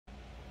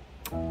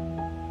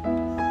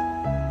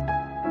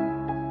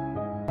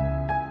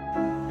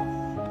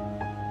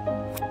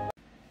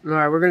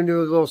Alright, we're going to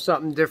do a little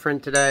something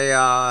different today.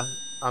 I'm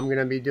going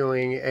to be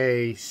doing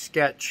a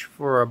sketch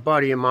for a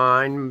buddy of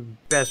mine,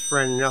 best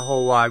friend in the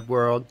whole wide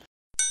world.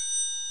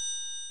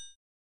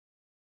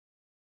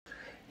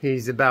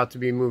 He's about to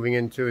be moving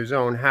into his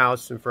own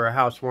house, and for a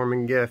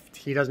housewarming gift,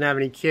 he doesn't have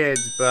any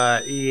kids,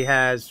 but he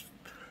has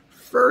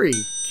furry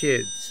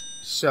kids.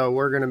 So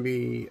we're going to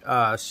be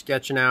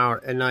sketching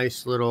out a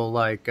nice little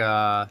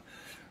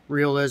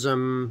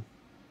realism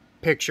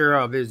picture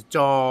of his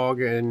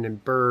dog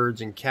and birds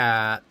and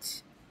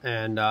cats,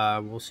 and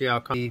we'll see how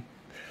come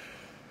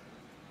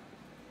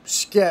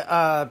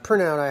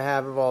printout I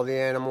have of all the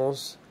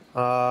animals.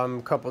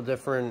 A couple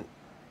different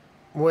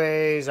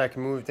ways I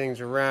can move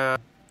things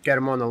around, get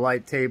them on the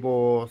light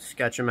table,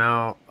 sketch them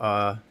out,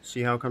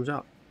 see how it comes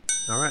out.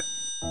 All right.